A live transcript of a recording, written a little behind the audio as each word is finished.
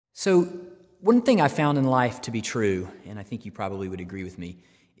So one thing I found in life to be true, and I think you probably would agree with me,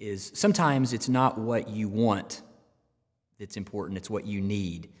 is sometimes it's not what you want that's important, it's what you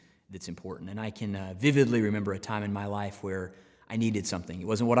need that's important. And I can vividly remember a time in my life where I needed something. It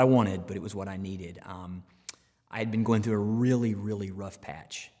wasn't what I wanted, but it was what I needed. I had been going through a really, really rough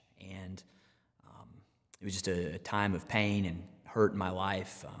patch, and it was just a time of pain and hurt in my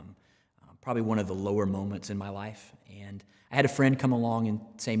life, probably one of the lower moments in my life. And I had a friend come along and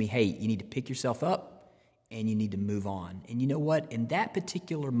say to me, hey, you need to pick yourself up and you need to move on. And you know what? In that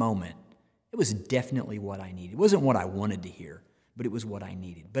particular moment, it was definitely what I needed. It wasn't what I wanted to hear, but it was what I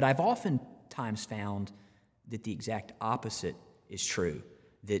needed. But I've oftentimes found that the exact opposite is true.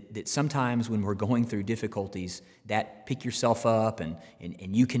 That sometimes when we're going through difficulties, that pick yourself up and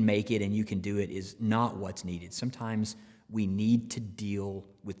you can make it and you can do it is not what's needed. Sometimes we need to deal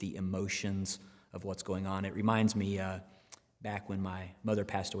with the emotions of what's going on. It reminds me back when my mother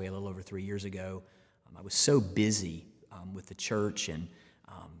passed away a little over 3 years ago, I was so busy with the church and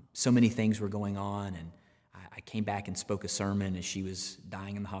so many things were going on, and I came back and spoke a sermon as she was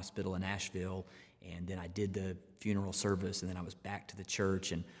dying in the hospital in Asheville, and then I did the funeral service, and then I was back to the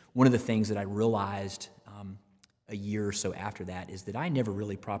church. And one of the things that I realized a year or so after that is that I never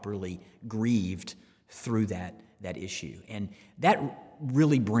really properly grieved through that issue. And that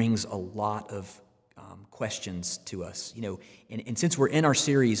really brings a lot of questions to us, you know. And since we're in our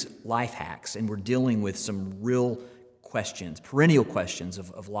series Lifehacks and we're dealing with some real questions, perennial questions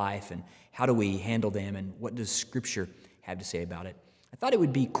of life and how do we handle them and what does Scripture have to say about it, I thought it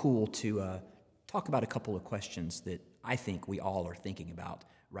would be cool to talk about a couple of questions that I think we all are thinking about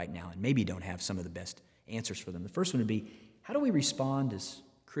right now and maybe don't have some of the best answers for them. The first one would be, how do we respond as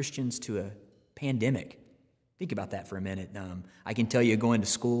Christians to a pandemic? Think about that for a minute. I can tell you, going to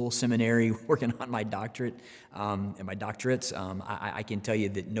school, seminary, working on my doctorate and my doctorates, I can tell you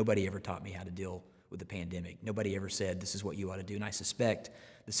that nobody ever taught me how to deal with the pandemic. Nobody ever said, this is what you ought to do, and I suspect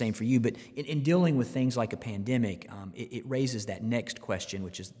the same for you. But in dealing with things like a pandemic, it raises that next question,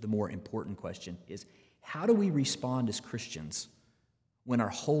 which is the more important question, is how do we respond as Christians when our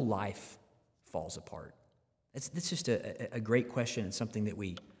whole life falls apart? That's just a great question and something that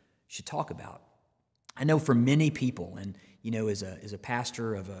we should talk about. I know for many people, and you know, as a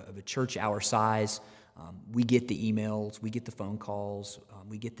pastor of a church our size, we get the emails, we get the phone calls,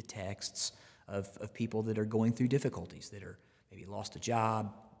 we get the texts of people that are going through difficulties, that are maybe lost a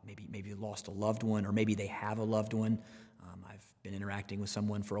job, maybe lost a loved one, or maybe they have a loved one. I've been interacting with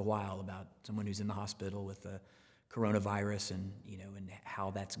someone for a while about someone who's in the hospital with the coronavirus, and you know, and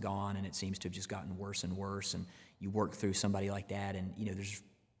how that's gone, and it seems to have just gotten worse and worse. And you work through somebody like that, and you know,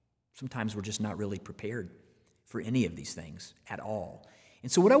 sometimes we're just not really prepared for any of these things at all.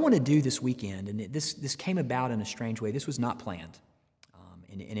 And so what I want to do this weekend, and this came about in a strange way. This was not planned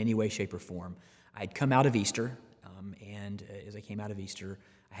in any way, shape, or form. I'd come out of Easter, and as I came out of Easter,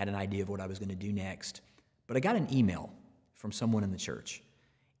 I had an idea of what I was going to do next. But I got an email from someone in the church,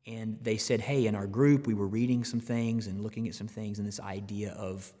 and they said, hey, in our group, we were reading some things and looking at some things, and this idea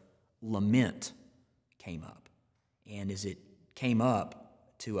of lament came up. And as it came up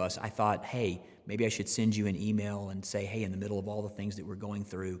to us, I thought, hey, maybe I should send you an email and say, hey, in the middle of all the things that we're going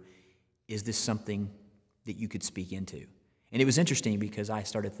through, is this something that you could speak into? And it was interesting because I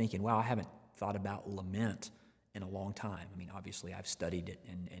started thinking, wow, I haven't thought about lament in a long time. I mean, obviously, I've studied it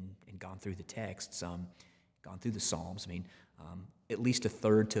and gone through the texts, gone through the Psalms. I mean, at least a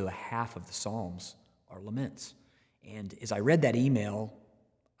third to a half of the Psalms are laments. And as I read that email,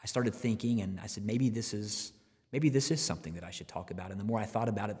 I started thinking, and I said, maybe this is something that I should talk about. And the more I thought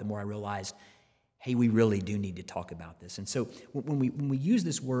about it, the more I realized, hey, we really do need to talk about this. And so when we use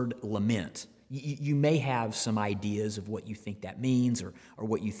this word lament, you may have some ideas of what you think that means or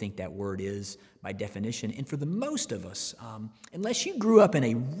what you think that word is by definition. And for the most of us, unless you grew up in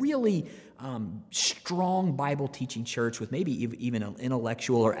a really strong Bible-teaching church with maybe even an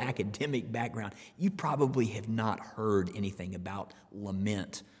intellectual or academic background, you probably have not heard anything about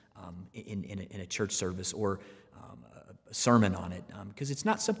lament in a church service or a sermon on it, because it's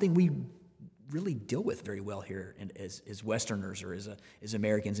not something we really deal with very well here as Westerners or as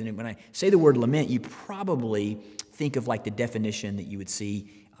Americans. And when I say the word lament, you probably think of like the definition that you would see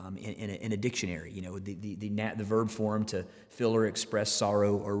in a dictionary. You know, the verb form to feel or express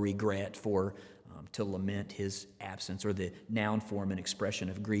sorrow or regret, for to lament his absence, or the noun form and expression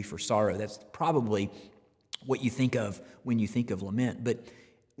of grief or sorrow. That's probably what you think of when you think of lament. But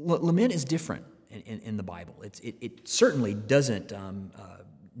lament is different in the Bible. It certainly doesn't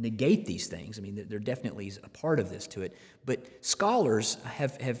negate these things. I mean, there definitely is a part of this to it. But scholars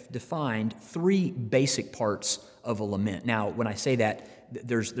have defined three basic parts of a lament. Now, when I say that,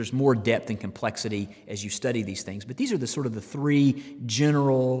 there's more depth and complexity as you study these things, but these are the sort of the three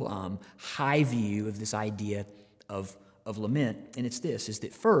general high view of this idea of lament, and it's this, is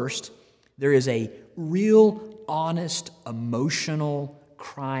that first, there is a real, honest, emotional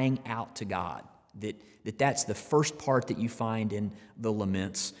crying out to God. That's the first part that you find in the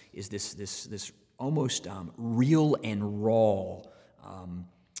laments, is this almost real and raw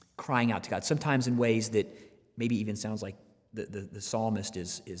crying out to God, sometimes in ways that maybe even sounds like the psalmist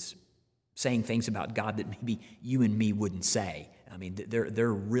is saying things about God that maybe you and me wouldn't say. I mean,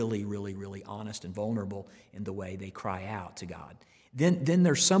 they're really, really, really honest and vulnerable in the way they cry out to God. Then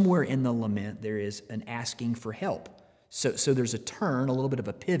there's somewhere in the lament, there is an asking for help. So there's a turn, a little bit of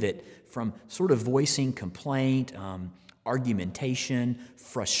a pivot from sort of voicing complaint, argumentation,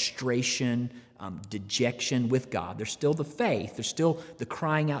 frustration, dejection with God. There's still the faith, there's still the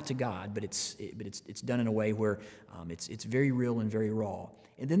crying out to God, but it's done in a way where it's very real and very raw.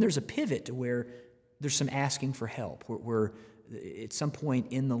 And then there's a pivot to where there's some asking for help, where at some point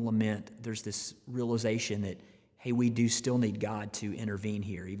in the lament, there's this realization that, hey, we do still need God to intervene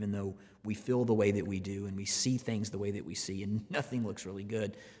here, even though we feel the way that we do and we see things the way that we see and nothing looks really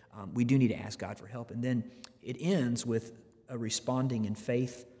good. We do need to ask God for help. And then it ends with a responding in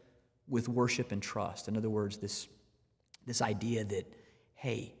faith with worship and trust. In other words, this idea that,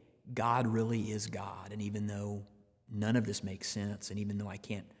 hey, God really is God, and even though none of this makes sense, and even though I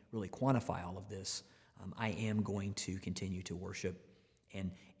can't really quantify all of this, I am going to continue to worship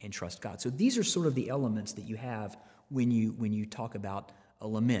and trust God. So these are sort of the elements that you have when you talk about a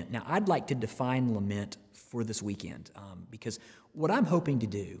lament. Now, I'd like to define lament for this weekend, because what I'm hoping to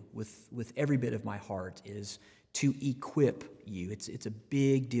do with every bit of my heart is to equip you. It's a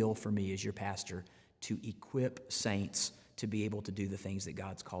big deal for me as your pastor to equip saints to be able to do the things that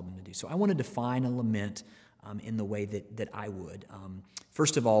God's called them to do. So I want to define a lament in the way that I would.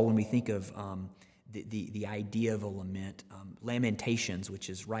 First of all, when we think of the idea of a lament, Lamentations,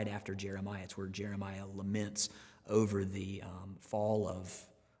 which is right after Jeremiah, it's where Jeremiah laments over the fall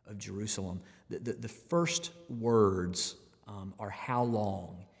of Jerusalem. The first words are how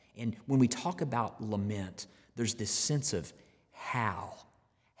long. And when we talk about lament, there's this sense of how.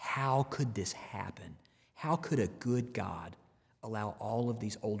 How could this happen? How could a good God allow all of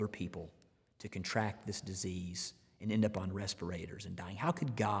these older people to contract this disease and end up on respirators and dying? How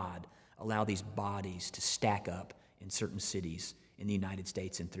could God allow these bodies to stack up in certain cities in the United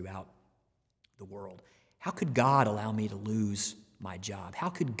States and throughout the world? How could God allow me to lose my job? How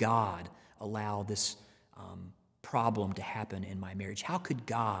could God allow this problem to happen in my marriage? How could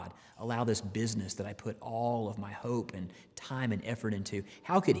God allow this business that I put all of my hope and time and effort into,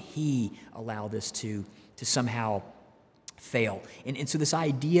 how could He allow this to somehow fail? And so this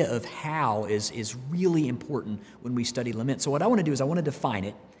idea of how is really important when we study lament. So what I want to do is I want to define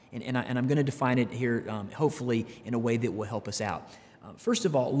it, and I'm going to define it here hopefully in a way that will help us out. First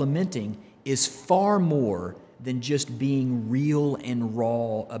of all, lamenting is far more than just being real and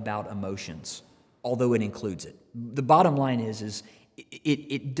raw about emotions, although it includes it. The bottom line is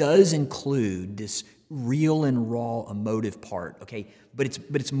it does include this real and raw emotive part, okay? But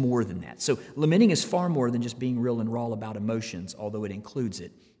it's more than that. So lamenting is far more than just being real and raw about emotions, although it includes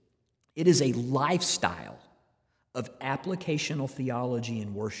it. It is a lifestyle of applicational theology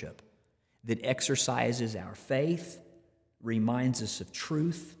and worship that exercises our faith, reminds us of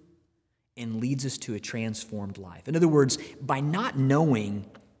truth, and leads us to a transformed life. In other words, by not knowing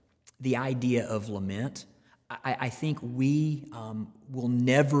the idea of lament, I think we will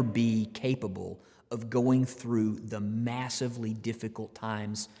never be capable of going through the massively difficult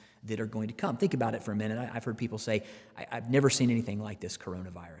times that are going to come. Think about it for a minute. I've heard people say, I've never seen anything like this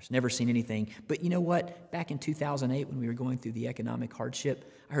coronavirus, never seen anything. But you know what? Back in 2008 when we were going through the economic hardship,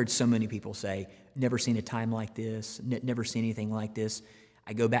 I heard so many people say, never seen a time like this, never seen anything like this.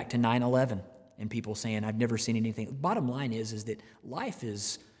 I go back to 9/11 and people saying, I've never seen anything. The bottom line is that life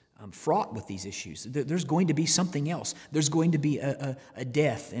is fraught with these issues. There's going to be something else. There's going to be a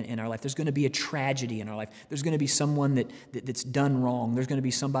death in our life. There's going to be a tragedy in our life. There's going to be someone that's done wrong. There's going to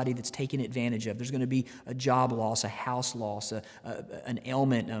be somebody that's taken advantage of. There's going to be a job loss, a house loss, an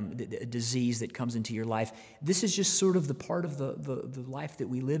ailment, a disease that comes into your life. This is just sort of the part of the life that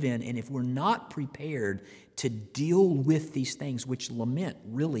we live in. And if we're not prepared to deal with these things, which lament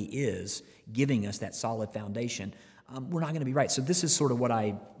really is giving us that solid foundation, we're not going to be right. So this is sort of what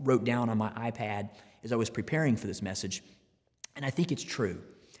I wrote down on my iPad as I was preparing for this message, and I think it's true.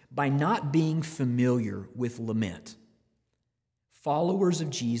 By not being familiar with lament, followers of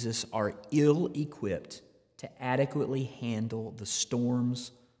Jesus are ill-equipped to adequately handle the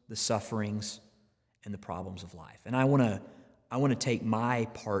storms, the sufferings, and the problems of life. And I want to take my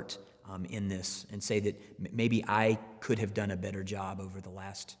part in this and say that maybe I could have done a better job over the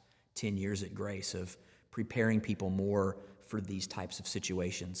last 10 years at Grace of preparing people more for these types of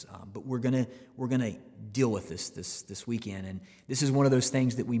situations. But we're gonna deal with this weekend, and this is one of those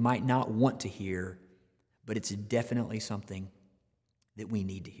things that we might not want to hear, but it's definitely something that we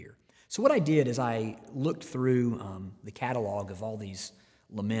need to hear. So what I did is I looked through the catalog of all these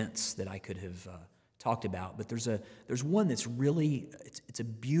laments that I could have talked about, but there's one that's really, it's a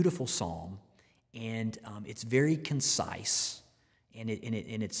beautiful psalm, and it's very concise, and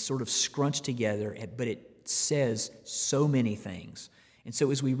it's sort of scrunched together, but it says so many things. And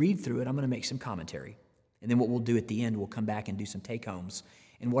so as we read through it, I'm going to make some commentary, and then what we'll do at the end, we'll come back and do some take-homes.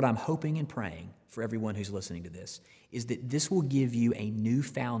 And what I'm hoping and praying for everyone who's listening to this is that this will give you a new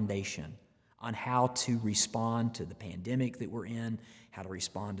foundation on how to respond to the pandemic that we're in, how to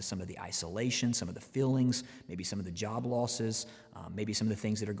respond to some of the isolation, some of the feelings, maybe some of the job losses, maybe some of the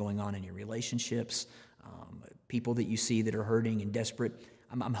things that are going on in your relationships, people that you see that are hurting and desperate.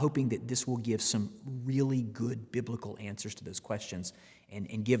 I'm hoping that this will give some really good biblical answers to those questions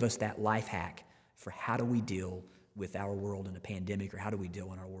and give us that life hack for how do we deal with our world in a pandemic, or how do we deal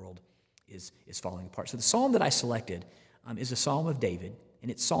when our world is falling apart. So the psalm that I selected is a psalm of David, and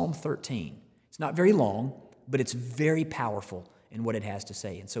it's Psalm 13. It's not very long, but it's very powerful in what it has to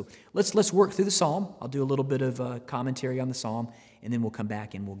say. And so let's work through the psalm. I'll do a little bit of commentary on the psalm, and then we'll come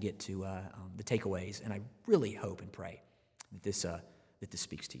back and we'll get to the takeaways. And I really hope and pray that this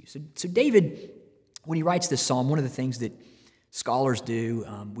speaks to you. So David, when he writes this psalm, one of the things that scholars do,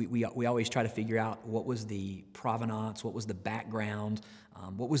 we always try to figure out what was the provenance, what was the background,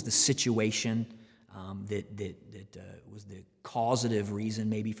 what was the situation that was the causative reason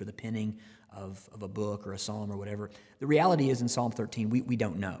maybe for the penning of a book or a psalm or whatever. The reality is in Psalm 13, we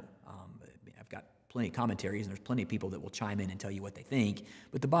don't know. I've got plenty of commentaries, and there's plenty of people that will chime in and tell you what they think,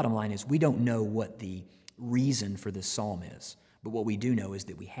 but the bottom line is we don't know what the reason for this psalm is. But what we do know is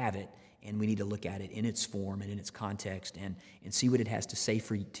that we have it, and we need to look at it in its form and in its context and see what it has to say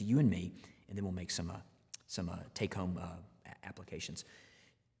to you and me, and then we'll make some take-home applications.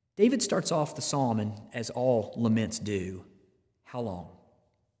 David starts off the psalm, and as all laments do, how long?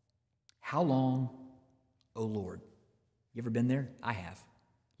 How long, O Lord? You ever been there? I have.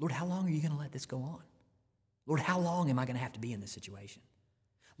 Lord, how long are you going to let this go on? Lord, how long am I going to have to be in this situation?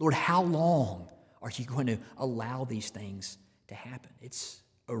 Lord, how long are you going to allow these things to happen? It's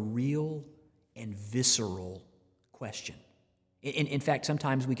a real and visceral question. In fact,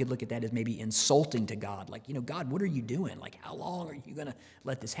 sometimes we could look at that as maybe insulting to God. Like, God, what are you doing? Like, how long are you going to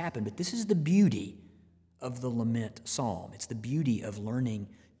let this happen? But this is the beauty of the lament psalm. It's the beauty of learning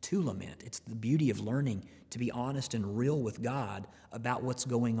to lament. It's the beauty of learning to be honest and real with God about what's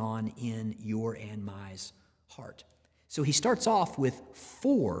going on in your and my's heart. So he starts off with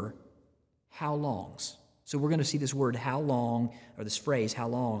 4 how longs. So we're going to see this word how long, or this phrase how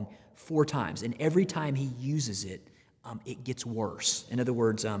long, 4 times. And every time he uses it, it gets worse. In other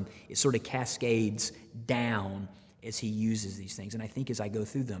words, it sort of cascades down as he uses these things. And I think as I go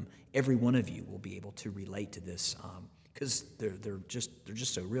through them, every one of you will be able to relate to this because they're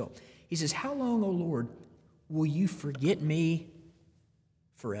just so real. He says, how long, O Lord, will you forget me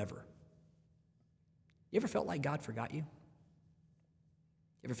forever? You ever felt like God forgot you?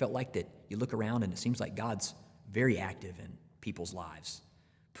 You ever felt like that you look around and it seems like God's very active in people's lives,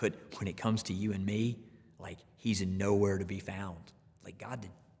 but when it comes to you and me, like he's nowhere to be found? Like, God,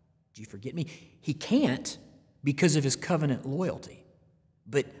 did you forget me? He can't because of his covenant loyalty.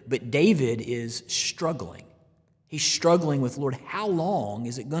 But David is struggling. He's struggling with, Lord, how long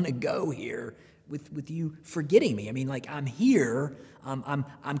is it going to go here with you forgetting me? I mean, like, I'm here,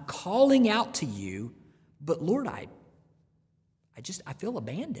 I'm calling out to you, but Lord, I feel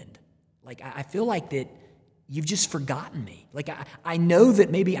abandoned. Like, I feel like that you've just forgotten me. Like, I know that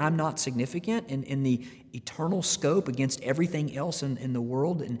maybe I'm not significant in the eternal scope against everything else in the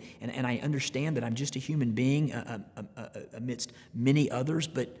world, and I understand that I'm just a human being amidst many others,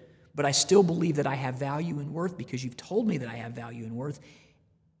 but I still believe that I have value and worth because you've told me that I have value and worth,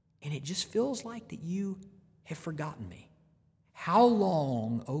 and it just feels like that you have forgotten me. How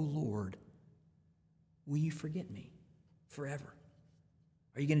long, O Lord, will you forget me forever?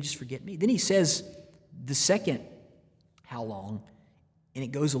 Are you going to just forget me? Then he says the second how long, and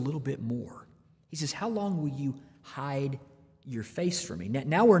it goes a little bit more. He says, how long will you hide your face from me?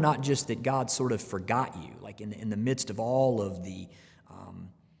 Now we're not just that God sort of forgot you, like in the midst of all of the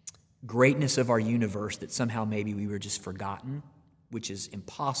greatness of our universe, that somehow maybe we were just forgotten, which is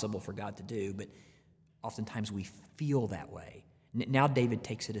impossible for God to do, but oftentimes we feel that way. Now David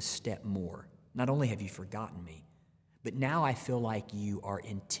takes it a step more. not only have you forgotten me, but now I feel like you are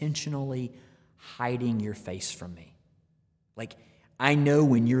intentionally hiding your face from me. Like, I know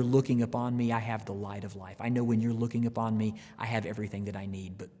when you're looking upon me, I have the light of life. I know when you're looking upon me, I have everything that I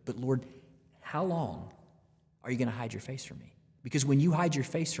need. But Lord, how long are you going to hide your face from me? Because when you hide your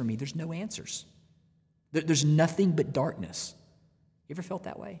face from me, there's no answers. There's nothing but darkness. You ever felt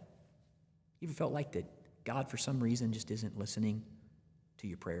that way? You ever felt like that God, for some reason, just isn't listening to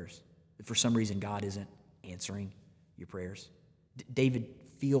your prayers? That for some reason, God isn't answering your prayers? David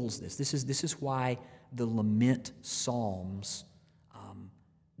feels this. This is why the Lament Psalms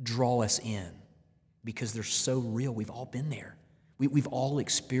draw us in, because they're so real. We've all been there. We've all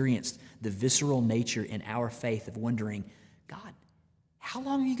experienced the visceral nature in our faith of wondering, God, how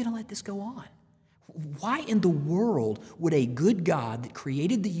long are you going to let this go on? Why in the world would a good God that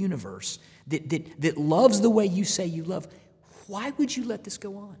created the universe, that loves the way you say you love, why would you let this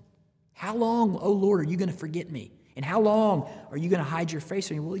go on? How long, oh Lord, are you going to forget me? And how long are you going to hide your face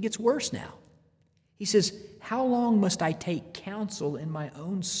from me? Well, it gets worse now. He says, how long must I take counsel in my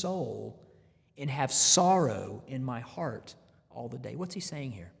own soul and have sorrow in my heart all the day? What's he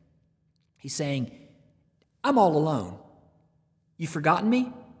saying here? He's saying, I'm all alone. You've forgotten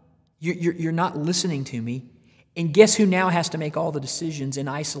me? You're not listening to me. And guess who now has to make all the decisions in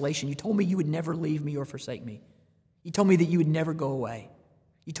isolation? You told me you would never leave me or forsake me. You told me that you would never go away.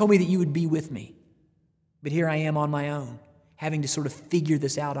 You told me that you would be with me. But here I am on my own, having to sort of figure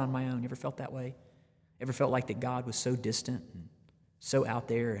this out on my own. You ever felt that way? Ever felt like that God was so distant and so out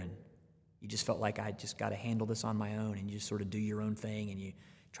there, and you just felt like I just got to handle this on my own, and you just sort of do your own thing, and you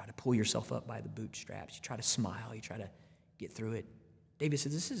try to pull yourself up by the bootstraps. You try to smile. You try to get through it. David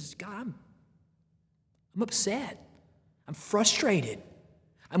said, this is, God, I'm upset. I'm frustrated.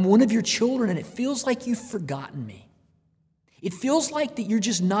 I'm one of your children, and it feels like you've forgotten me. It feels like that you're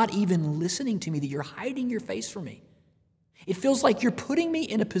just not even listening to me, that you're hiding your face from me. It feels like you're putting me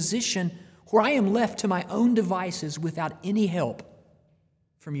in a position where I am left to my own devices without any help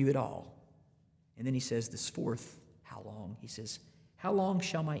from you at all. And then he says this fourth, how long? He says, how long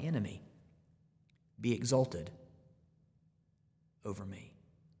shall my enemy be exalted over me?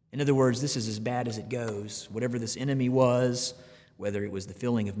 In other words, this is as bad as it goes. Whatever this enemy was, whether it was the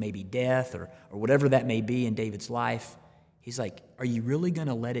feeling of maybe death or whatever that may be in David's life, he's like, are you really going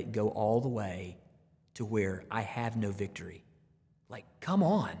to let it go all the way to where I have no victory? Like, come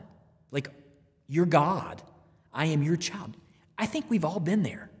on. Like, you're God. I am your child. I think we've all been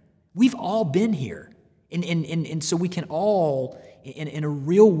there. We've all been here. And so we can all, in a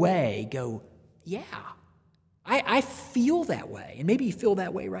real way, go, yeah, I feel that way. And maybe you feel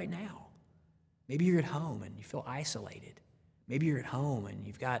that way right now. Maybe you're at home and you feel isolated. Maybe you're at home and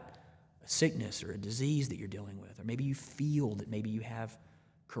you've got a sickness or a disease that you're dealing with. Or maybe you feel that maybe you have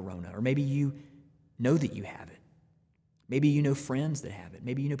corona. Or maybe you know that you have it. Maybe you know friends that have it.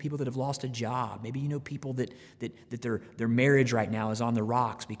 Maybe you know people that have lost a job. Maybe you know people that their marriage right now is on the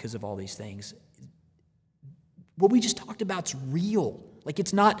rocks because of all these things. What we just talked about is real. Like,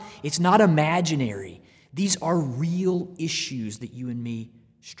 it's not imaginary. These are real issues that you and me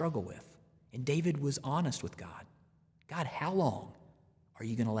struggle with. And David was honest with God. God, how long are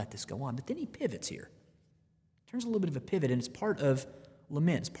you going to let this go on? But then he pivots here. Turns a little bit of a pivot, and it's part of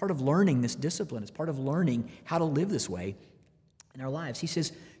lament. It's part of learning this discipline. It's part of learning how to live this way in our lives. He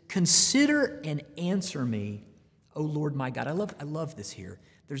says, consider and answer me, O Lord my God. I love this here.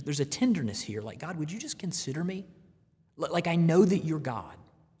 There's a tenderness here. Like, God, would you just consider me? Like, I know that you're God.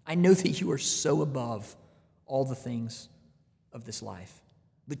 I know that you are so above all the things of this life.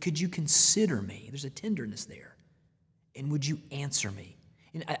 But could you consider me? There's a tenderness there. And would you answer me?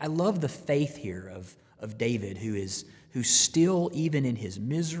 And I love the faith here of David, who's still, even in his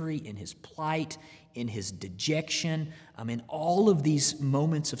misery, in his plight, in his dejection, in all of these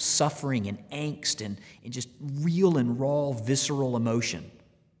moments of suffering and angst and just real and raw visceral emotion.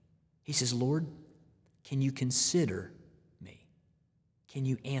 He says, Lord, can you consider me? Can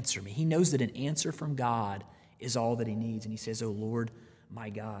you answer me? He knows that an answer from God is all that he needs. And he says, oh Lord, my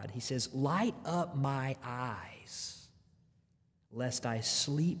God. He says, light up my eyes, lest I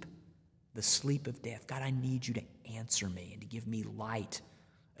sleep the sleep of death. God, I need you to answer me and to give me light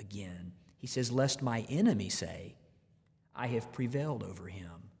again. He says, lest my enemy say, I have prevailed over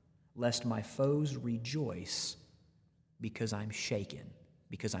him, lest my foes rejoice because I'm shaken,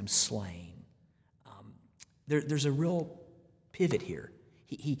 because I'm slain. There's a real pivot here.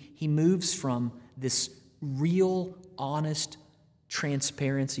 He moves from this real, honest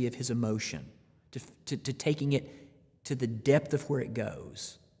transparency of his emotion to taking it to the depth of where it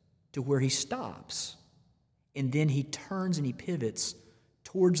goes, to where he stops. And then he turns and he pivots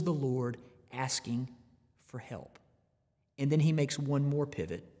towards the Lord, asking for help. And then he makes one more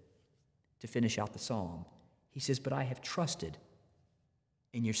pivot to finish out the psalm. He says, but I have trusted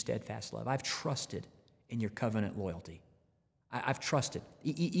in your steadfast love. I've trusted in your covenant loyalty. I've trusted,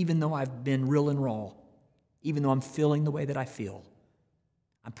 even though I've been real and raw, even though I'm feeling the way that I feel,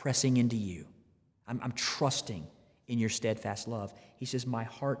 I'm pressing into you. I'm trusting in your steadfast love. He says, my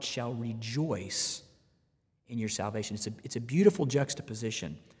heart shall rejoice in your salvation. It's a beautiful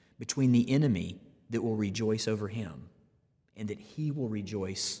juxtaposition between the enemy that will rejoice over him and that he will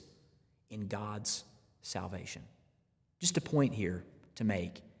rejoice in God's salvation. Just a point here to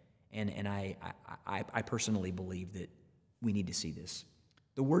make, and I personally believe that we need to see this.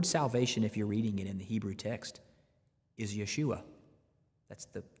 The word salvation, if you're reading it in the Hebrew text, is Yeshua.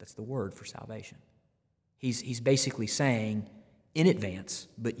 That's the word for salvation. He's basically saying in advance,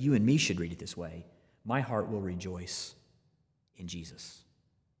 but you and me should read it this way, my heart will rejoice in Jesus,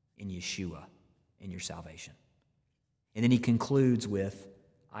 in Yeshua, in your salvation. And then he concludes with,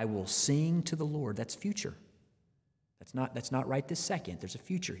 I will sing to the Lord. That's future. That's not right this second. There's a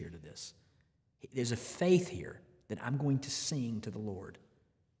future here to this. There's a faith here that I'm going to sing to the Lord.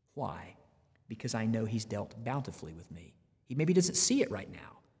 Why? Because I know he's dealt bountifully with me. He maybe doesn't see it right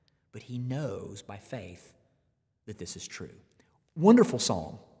now, but he knows by faith that this is true. Wonderful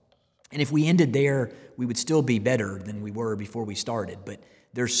psalm. And if we ended there, we would still be better than we were before we started. But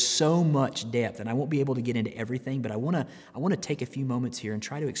there's so much depth, and I won't be able to get into everything, but I want to take a few moments here and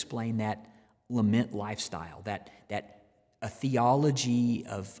try to explain that lament lifestyle, that a theology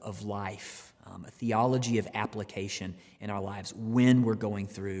of life, a theology of application in our lives when we're going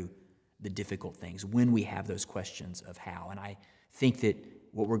through the difficult things, when we have those questions of how. And I think that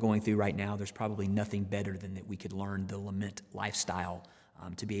what we're going through right now, there's probably nothing better than that we could learn the lament lifestyle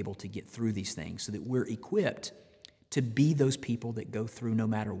to be able to get through these things so that we're equipped to be those people that go through no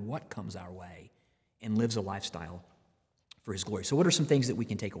matter what comes our way and lives a lifestyle for his glory. So what are some things that we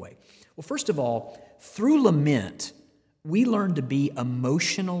can take away? Well, first of all, through lament, we learn to be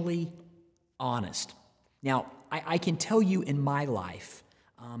emotionally honest. Now, I can tell you in my life,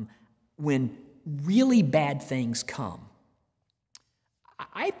 when really bad things come,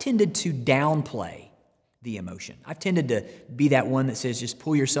 I've tended to downplay the emotion. I've tended to be that one that says just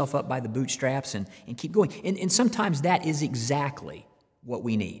pull yourself up by the bootstraps and keep going. And sometimes that is exactly what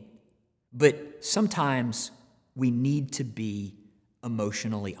we need. But sometimes we need to be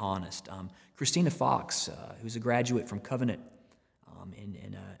emotionally honest. Christina Fox, who's a graduate from Covenant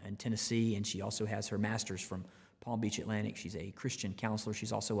in Tennessee, and she also has her master's from Palm Beach Atlantic. She's a Christian counselor.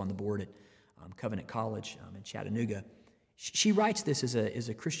 She's also on the board at Covenant College in Chattanooga. She writes this as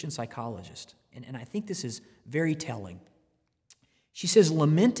a Christian psychologist, and I think this is very telling. She says,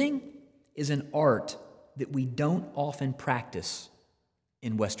 lamenting is an art that we don't often practice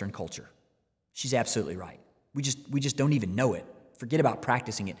in Western culture. She's absolutely right. We just don't even know it. Forget about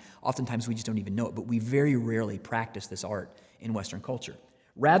practicing it. Oftentimes we just don't even know it, but we very rarely practice this art in Western culture.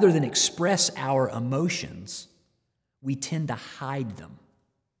 Rather than express our emotions, we tend to hide them,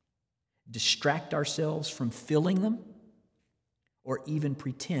 distract ourselves from feeling them, or even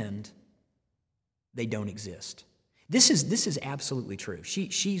pretend they don't exist. This is absolutely true.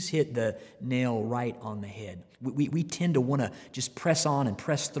 She's hit the nail right on the head. We tend to want to just press on and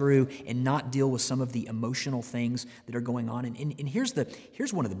press through and not deal with some of the emotional things that are going on. And here's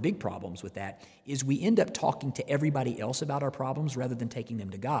one of the big problems with that is we end up talking to everybody else about our problems rather than taking them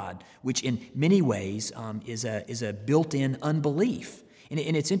to God, which in many ways is a built-in unbelief.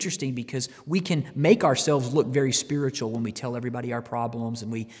 And it's interesting because we can make ourselves look very spiritual when we tell everybody our problems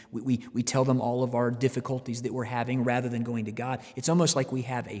and we tell them all of our difficulties that we're having rather than going to God. It's almost like we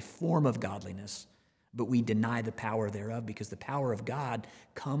have a form of godliness, but we deny the power thereof because the power of God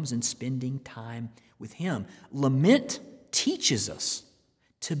comes in spending time with Him. Lament teaches us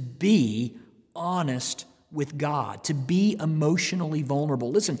to be honest with God, to be emotionally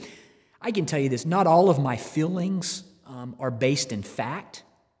vulnerable. Listen, I can tell you this, not all of my feelings are based in fact,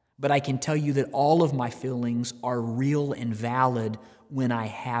 but I can tell you that all of my feelings are real and valid when I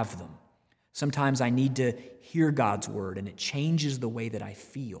have them. Sometimes I need to hear God's word and it changes the way that I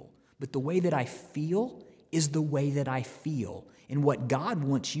feel. But the way that I feel is the way that I feel. And what God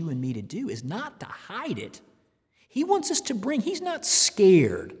wants you and me to do is not to hide it. He wants us to bring, He's not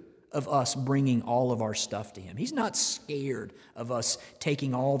scared of us bringing all of our stuff to Him. He's not scared of us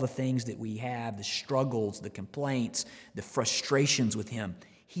taking all the things that we have, the struggles, the complaints, the frustrations with Him.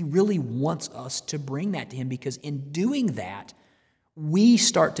 He really wants us to bring that to Him because in doing that, we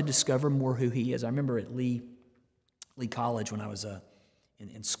start to discover more who He is. I remember at Lee College when I was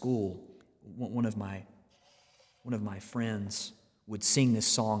in school, one of my friends would sing this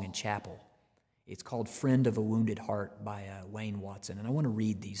song in chapel. It's called Friend of a Wounded Heart by Wayne Watson. And I want to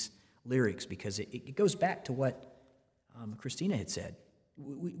read these lyrics because it goes back to what Christina had said.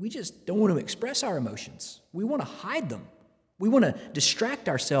 We just don't want to express our emotions. We want to hide them. We want to distract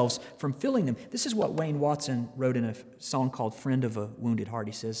ourselves from feeling them. This is what Wayne Watson wrote in a song called Friend of a Wounded Heart.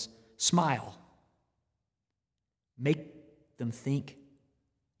 He says, smile. Make them think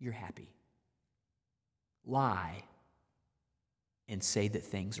you're happy. Lie and say that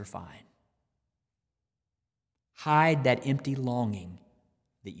things are fine. Hide that empty longing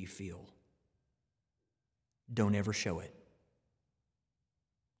that you feel. Don't ever show it.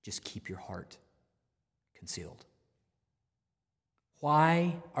 Just keep your heart concealed.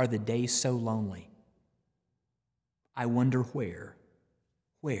 Why are the days so lonely? I wonder where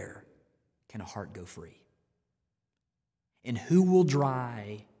can a heart go free? And who will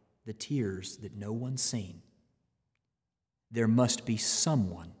dry the tears that no one's seen? There must be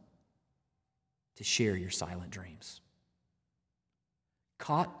someone to share your silent dreams.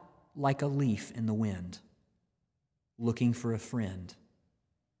 Caught like a leaf in the wind, looking for a friend,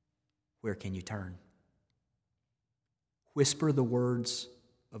 where can you turn? Whisper the words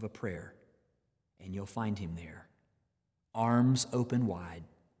of a prayer, and you'll find him there. Arms open wide,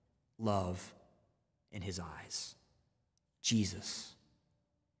 love in his eyes. Jesus,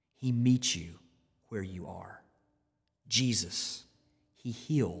 he meets you where you are. Jesus, he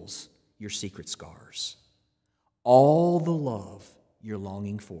heals your secret scars. All the love you're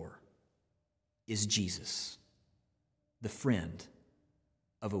longing for is Jesus, the friend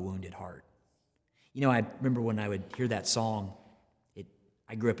of a wounded heart. You know, I remember when I would hear that song,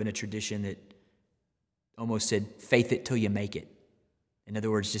 I grew up in a tradition that almost said, faith it till you make it. In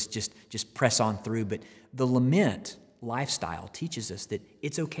other words, just press on through. But the Lament lifestyle teaches us that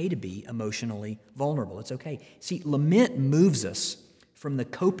it's okay to be emotionally vulnerable. It's okay. See, Lament moves us from the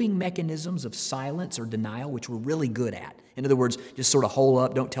coping mechanisms of silence or denial, which we're really good at. In other words, just sort of hole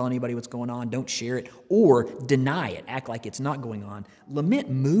up, don't tell anybody what's going on, don't share it, or deny it, act like it's not going on. Lament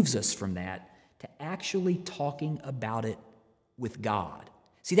moves us from that to actually talking about it with God.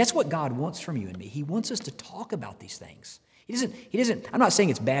 See, that's what God wants from you and me. He wants us to talk about these things. He doesn't, I'm not saying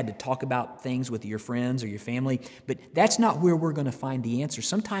it's bad to talk about things with your friends or your family, but that's not where we're going to find the answer.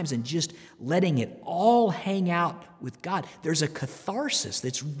 Sometimes in just letting it all hang out with God, there's a catharsis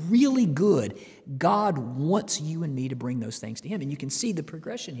that's really good. God wants you and me to bring those things to him. And you can see the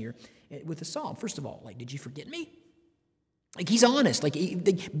progression here with the psalm. First of all, like, did you forget me? Like, he's honest. Like,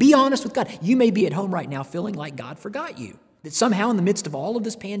 be honest with God. You may be at home right now feeling like God forgot you. That somehow in the midst of all of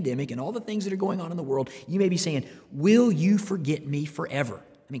this pandemic and all the things that are going on in the world, you may be saying, will you forget me forever?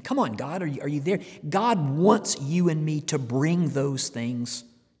 I mean, come on, God, are you there? God wants you and me to bring those things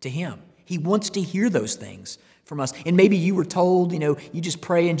to him. He wants to hear those things from us. And maybe you were told, you just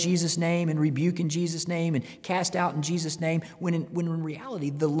pray in Jesus' name and rebuke in Jesus' name and cast out in Jesus' name, when in reality,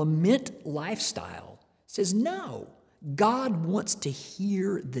 the Lament lifestyle says, no, God wants to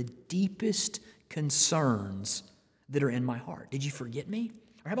hear the deepest concerns that are in my heart. Did you forget me?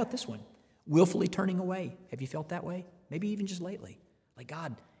 Or how about this one? Willfully turning away. Have you felt that way? Maybe even just lately. Like,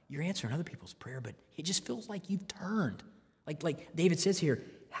 God, you're answering other people's prayer, but it just feels like you've turned. Like David says here,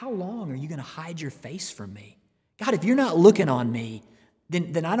 how long are you going to hide your face from me? God, if you're not looking on me,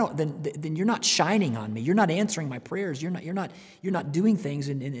 then you're not shining on me. You're not answering my prayers. You're not doing things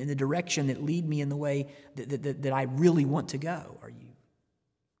in the direction that lead me in the way that I really want to go. Are you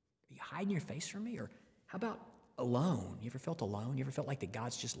hiding your face from me? Or how about alone? You ever felt alone? You ever felt like that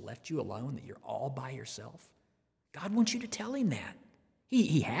God's just left you alone, that you're all by yourself? God wants you to tell him that.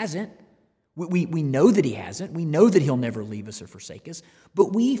 He hasn't. We know that he hasn't. We know that he'll never leave us or forsake us,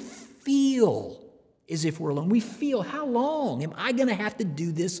 but we feel as if we're alone. We feel, how long am I going to have to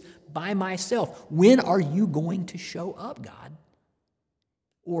do this by myself? When are you going to show up, God?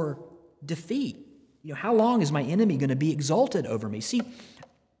 Or defeat? How long is my enemy going to be exalted over me? See,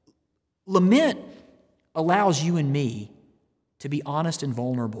 Lament allows you and me to be honest and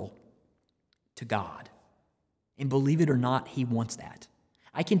vulnerable to God. And believe it or not, he wants that.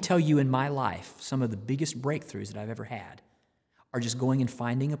 I can tell you in my life, some of the biggest breakthroughs that I've ever had are just going and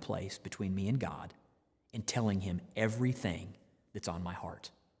finding a place between me and God and telling him everything that's on my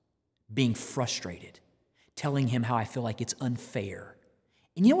heart. Being frustrated, telling him how I feel like it's unfair.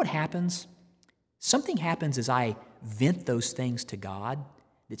 And you know what happens? Something happens as I vent those things to God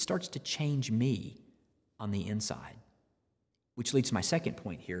that starts to change me on the inside. Which leads to my second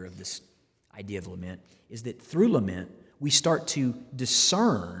point here of this idea of lament, is that through lament, we start to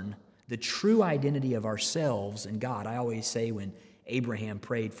discern the true identity of ourselves and God. I always say when Abraham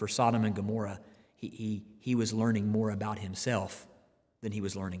prayed for Sodom and Gomorrah, he was learning more about himself than he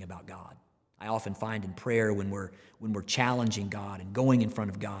was learning about God. I often find in prayer when we're challenging God and going in front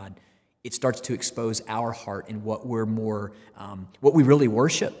of God, it starts to expose our heart and what we're what we really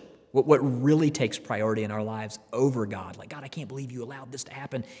worship. What really takes priority in our lives over God. Like, God, I can't believe you allowed this to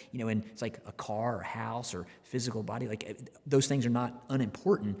happen. And it's like a car or a house or physical body. Like, those things are not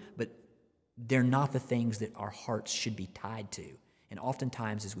unimportant, but they're not the things that our hearts should be tied to. And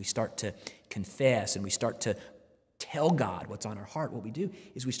oftentimes as we start to confess and we start to tell God what's on our heart, what we do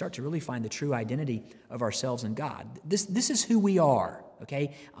is we start to really find the true identity of ourselves and God. This is who we are,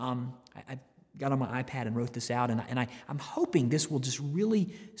 okay? I got on my iPad and wrote this out, and I'm hoping this will just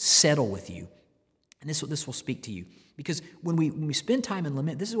really settle with you, and this will speak to you. Because when we spend time in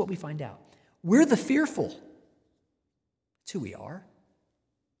lament, this is what we find out. We're the fearful. That's who we are.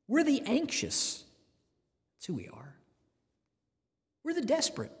 We're the anxious. That's who we are. We're the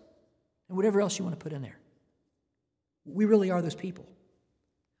desperate, and whatever else you want to put in there. We really are those people,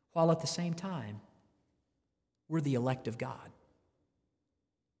 while at the same time, we're the elect of God.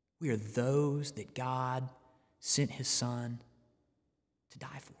 We are those that God sent His Son to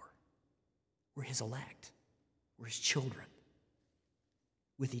die for. We're His elect. We're His children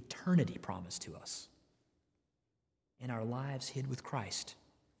with eternity promised to us and our lives hid with Christ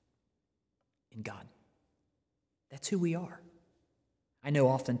in God. That's who we are. I know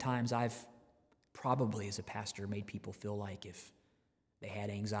oftentimes I've probably as a pastor made people feel like if they had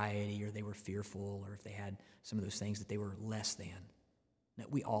anxiety or they were fearful or if they had some of those things that they were less than. No,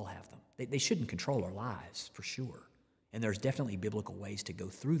 we all have them. They shouldn't control our lives, for sure. And there's definitely biblical ways to go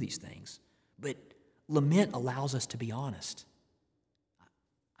through these things. But lament allows us to be honest.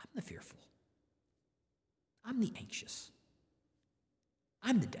 I'm the fearful. I'm the anxious.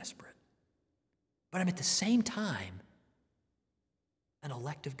 I'm the desperate. But I'm at the same time an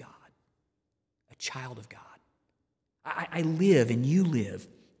elect of God, a child of God. I live and you live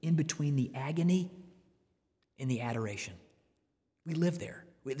in between the agony and the adoration. We live there.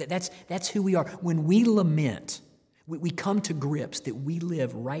 That's who we are. When we lament, we come to grips that we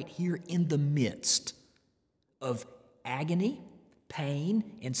live right here in the midst of agony,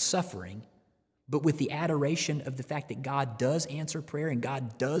 pain, and suffering, but with the adoration of the fact that God does answer prayer and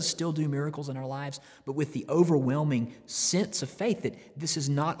God does still do miracles in our lives, but with the overwhelming sense of faith that this is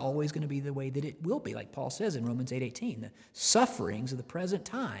not always going to be the way that it will be, like Paul says in Romans 8:18, the sufferings of the present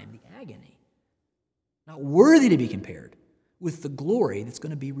time, the agony, not worthy to be compared with the glory that's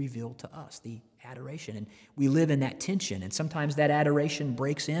going to be revealed to us, the adoration. And we live in that tension, and sometimes that adoration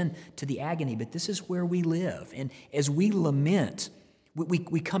breaks in to the agony, but this is where we live. And as we lament,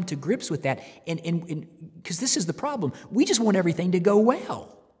 we come to grips with that, and because this is the problem. We just want everything to go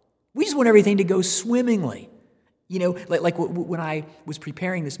well. We just want everything to go swimmingly. Like when I was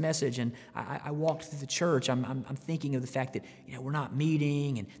preparing this message and I walked through the church, I'm thinking of the fact that we're not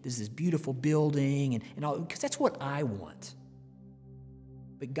meeting, and there's this beautiful building, and all, because that's what I want.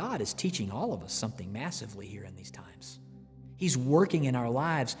 But God is teaching all of us something massively here in these times. He's working in our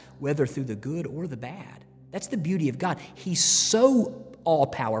lives, whether through the good or the bad. That's the beauty of God. He's so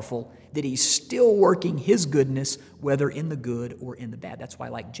all-powerful that He's still working His goodness, whether in the good or in the bad. That's why,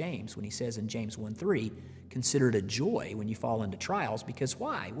 like James, when he says in James 1:3, consider it a joy when you fall into trials. Because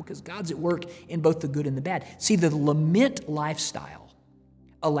why? Well, because God's at work in both the good and the bad. See, the lament lifestyle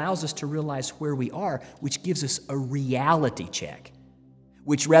allows us to realize where we are, which gives us a reality check.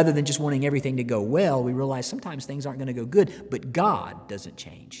 Which rather than just wanting everything to go well, we realize sometimes things aren't going to go good, but God doesn't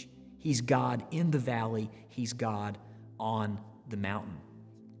change. He's God in the valley. He's God on the mountain.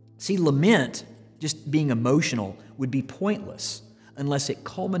 See, lament, just being emotional, would be pointless unless it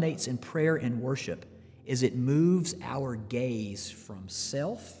culminates in prayer and worship as it moves our gaze from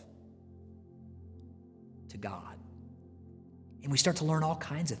self to God. And we start to learn all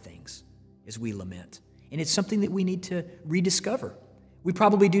kinds of things as we lament. And it's something that we need to rediscover. We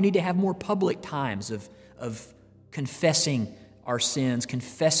probably do need to have more public times of confessing our sins,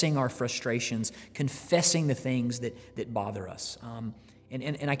 confessing our frustrations, confessing the things that bother us.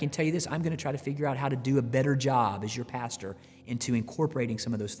 And I can tell you this, I'm going to try to figure out how to do a better job as your pastor into incorporating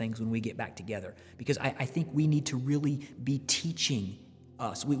some of those things when we get back together. Because I think we need to really be teaching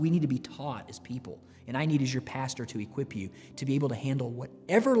us. We need to be taught as people. And I need as your pastor to equip you to be able to handle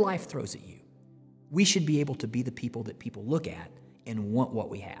whatever life throws at you. We should be able to be the people that people look at and want what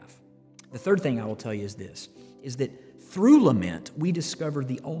we have. The third thing I will tell you is this, is that through lament, we discover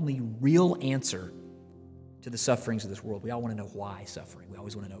the only real answer to the sufferings of this world. We all want to know why suffering. We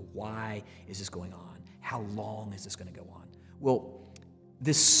always want to know, why is this going on? How long is this going to go on? Well,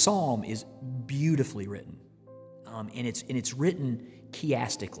 this psalm is beautifully written, and it's written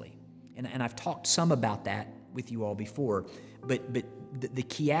chiastically. And I've talked some about that with you all before, but the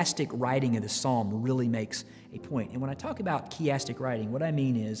chiastic writing of the psalm really makes a point. And when I talk about chiastic writing, what I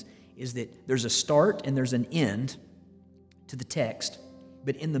mean is that there's a start and there's an end to the text,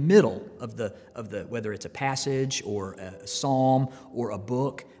 but in the middle of the whether it's a passage or a psalm or a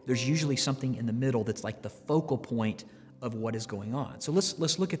book, there's usually something in the middle that's like the focal point of what is going on. So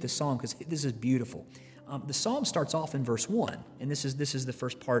let's look at this psalm, because this is beautiful. The psalm starts off in verse 1, and this is the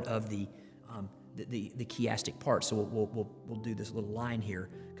first part of the chiastic part. So we'll do this little line here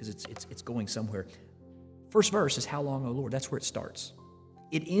because it's going somewhere. First verse is, "How long, O Lord?" That's where it starts.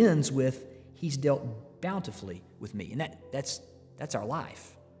 It ends with, "He's dealt bountifully with me," and that's our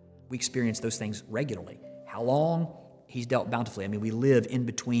life. We experience those things regularly. How long? He's dealt bountifully. I mean, we live in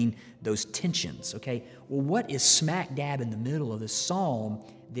between those tensions, okay? Well, what is smack dab in the middle of this psalm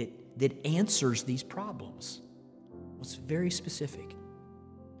that answers these problems? Well, it's very specific,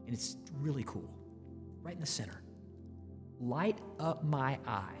 and it's really cool. Right in the center. "Light up my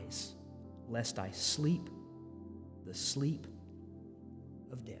eyes, lest I sleep the sleep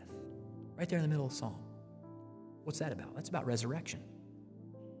of death." Right there in the middle of the psalm. What's that about? That's about resurrection.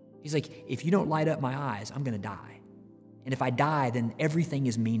 He's like, if you don't light up my eyes, I'm going to die. And if I die, then everything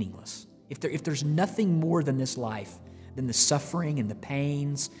is meaningless. If there's nothing more than this life, than the suffering and the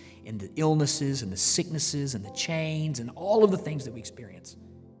pains and the illnesses and the sicknesses and the chains and all of the things that we experience,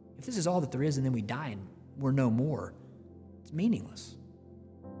 if this is all that there is and then we die and we're no more, it's meaningless.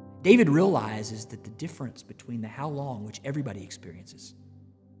 David realizes that the difference between the how long, which everybody experiences,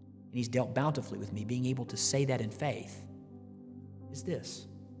 and he's dealt bountifully with me, being able to say that in faith, is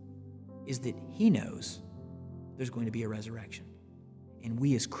that he knows there's going to be a resurrection. And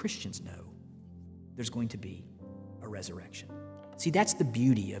we as Christians know there's going to be a resurrection. See, that's the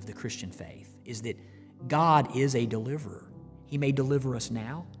beauty of the Christian faith, is that God is a deliverer. He may deliver us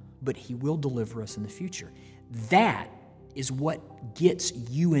now, but he will deliver us in the future. That is what gets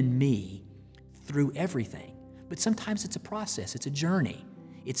you and me through everything. But sometimes it's a process. It's a journey.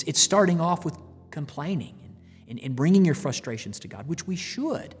 It's starting off with complaining and bringing your frustrations to God, which we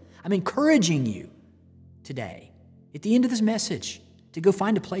should. I'm encouraging you today, at the end of this message, to go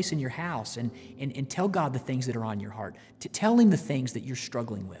find a place in your house and tell God the things that are on your heart, to tell him the things that you're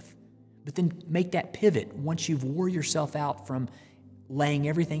struggling with. But then make that pivot once you've wore yourself out from laying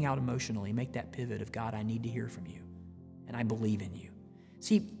everything out emotionally. Make that pivot of, God, I need to hear from you, and I believe in you.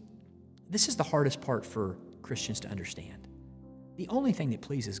 See, this is the hardest part for Christians to understand. The only thing that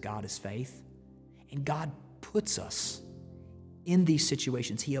pleases God is faith, and God puts us in these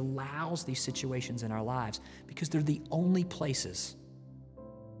situations. He allows these situations in our lives because they're the only places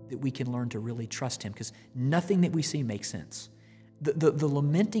that we can learn to really trust him, because nothing that we see makes sense. The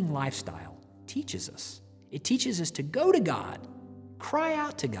lamenting lifestyle teaches us. It teaches us to go to God, cry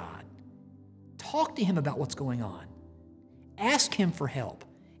out to God, talk to him about what's going on, ask him for help,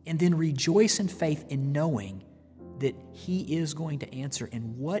 and then rejoice in faith in knowing that he is going to answer.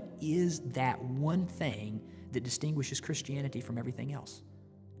 And what is that one thing that distinguishes Christianity from everything else?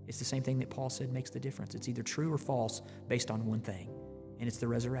 It's the same thing that Paul said makes the difference. It's either true or false based on one thing, and it's the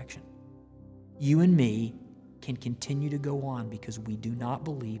resurrection. You and me can continue to go on because we do not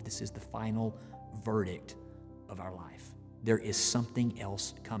believe this is the final verdict of our life. There is something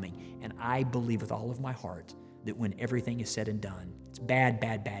else coming, and I believe with all of my heart that when everything is said and done, it's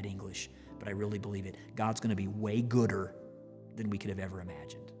bad English, but I really believe it, God's going to be way gooder than we could have ever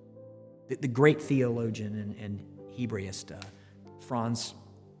imagined. The great theologian and Hebraist Franz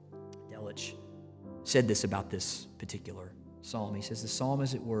Delitzsch said this about this particular psalm. He says, the psalm,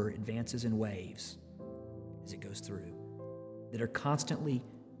 as it were, advances in waves as it goes through that are constantly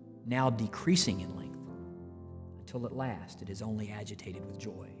now decreasing in length until at last it is only agitated with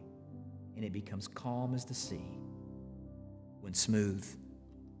joy, and it becomes calm as the sea when smooth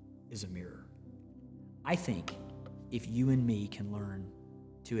as a mirror. I think if you and me can learn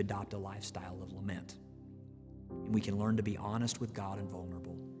to adopt a lifestyle of lament, and we can learn to be honest with God and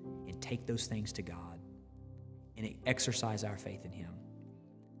vulnerable and take those things to God and exercise our faith in him,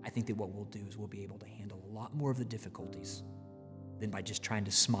 I think that what we'll do is we'll be able to handle a lot more of the difficulties than by just trying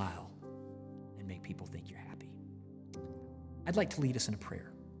to smile and make people think you're happy. I'd like to lead us in a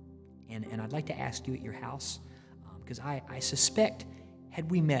prayer, and I'd like to ask you at your house, because I suspect had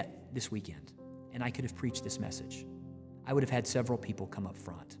we met this weekend and I could have preached this message, I would have had several people come up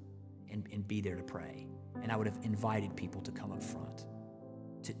front and be there to pray. And I would have invited people to come up front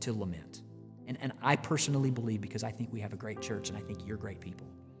to lament. And I personally believe, because I think we have a great church and I think you're great people,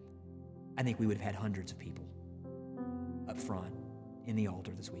 I think we would have had hundreds of people up front in the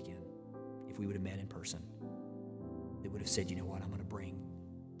altar this weekend if we would have met in person. They would have said, you know what, I'm going to bring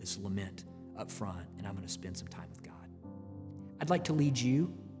this lament up front and I'm going to spend some time with God. I'd like to lead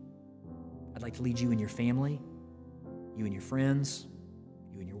you. I'd like to lead you and your family, you and your friends,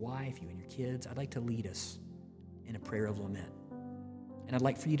 you and your wife, you and your kids. I'd like to lead us in a prayer of lament. And I'd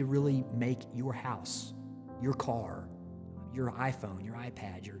like for you to really make your house, your car, your iPhone, your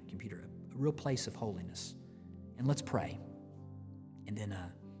iPad, your computer, a real place of holiness. And let's pray. And then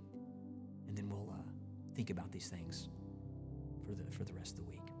we'll think about these things for the rest of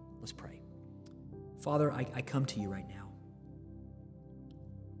the week. Let's pray. Father, I come to you right now.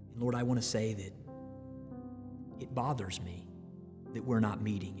 And Lord, I want to say that it bothers me that we're not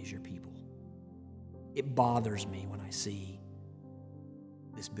meeting as your people. It bothers me when I see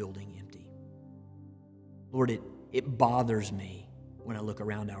this building empty. Lord, it bothers me when I look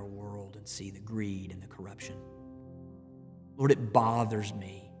around our world and see the greed and the corruption. Lord, it bothers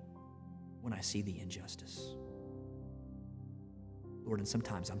me when I see the injustice. Lord, and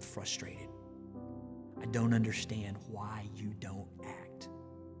sometimes I'm frustrated. I don't understand why you don't act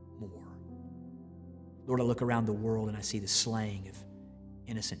more. Lord, I look around the world and I see the slaying of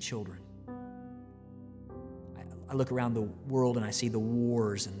innocent children. I look around the world and I see the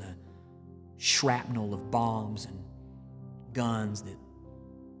wars and the shrapnel of bombs and guns that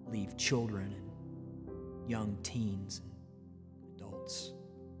leave children and young teens and adults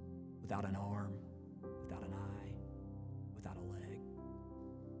without an arm, without an eye, without a leg.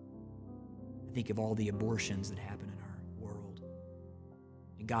 I think of all the abortions that happen in our world.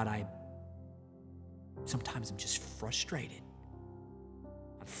 And God, sometimes I'm just frustrated.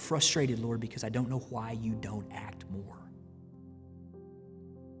 I'm frustrated, Lord, because I don't know why you don't act more.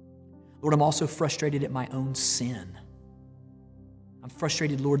 Lord, I'm also frustrated at my own sin. I'm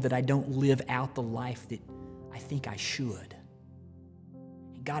frustrated, Lord, that I don't live out the life that I think I should.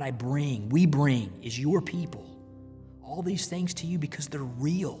 And God, we bring as your people all these things to you because they're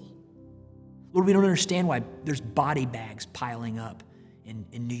real. Lord, we don't understand why there's body bags piling up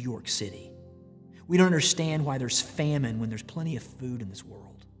in New York City. We don't understand why there's famine when there's plenty of food in this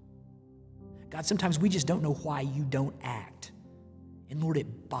world. God, sometimes we just don't know why you don't act. And Lord,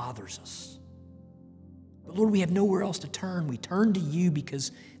 it bothers us. But Lord, we have nowhere else to turn. We turn to you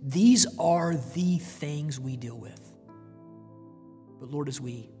because these are the things we deal with. But Lord, as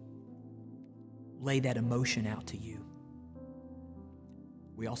we lay that emotion out to you,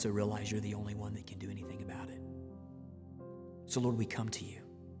 we also realize you're the only one that can do anything about it. So Lord, we come to you.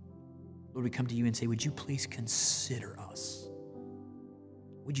 Lord, we come to you and say, would you please consider us?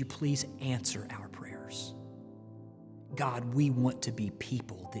 Would you please answer our prayers? God, we want to be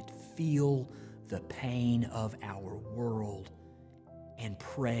people that feel the pain of our world and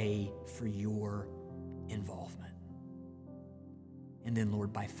pray for your involvement. And then,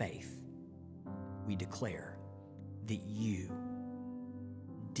 Lord, by faith, we declare that you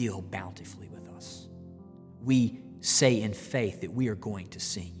deal bountifully with us. We say in faith that we are going to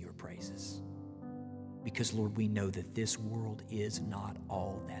sing your praises. Because, Lord, we know that this world is not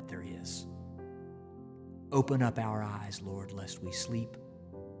all that there is. Open up our eyes, Lord, lest we sleep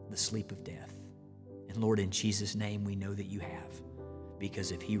the sleep of death. And Lord, in Jesus' name, we know that you have,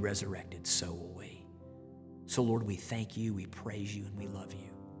 because if he resurrected, so will we. So Lord, we thank you, we praise you, and we love you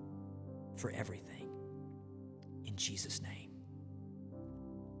for everything. In Jesus' name.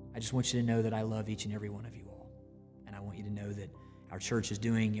 I just want you to know that I love each and every one of you all. And I want you to know that our church is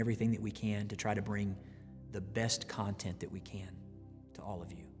doing everything that we can to try to bring the best content that we can to all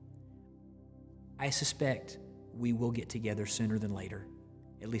of you. I suspect we will get together sooner than later.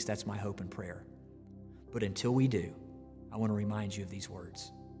 At least that's my hope and prayer. But until we do, I want to remind you of these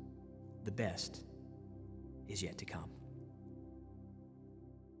words. The best is yet to come.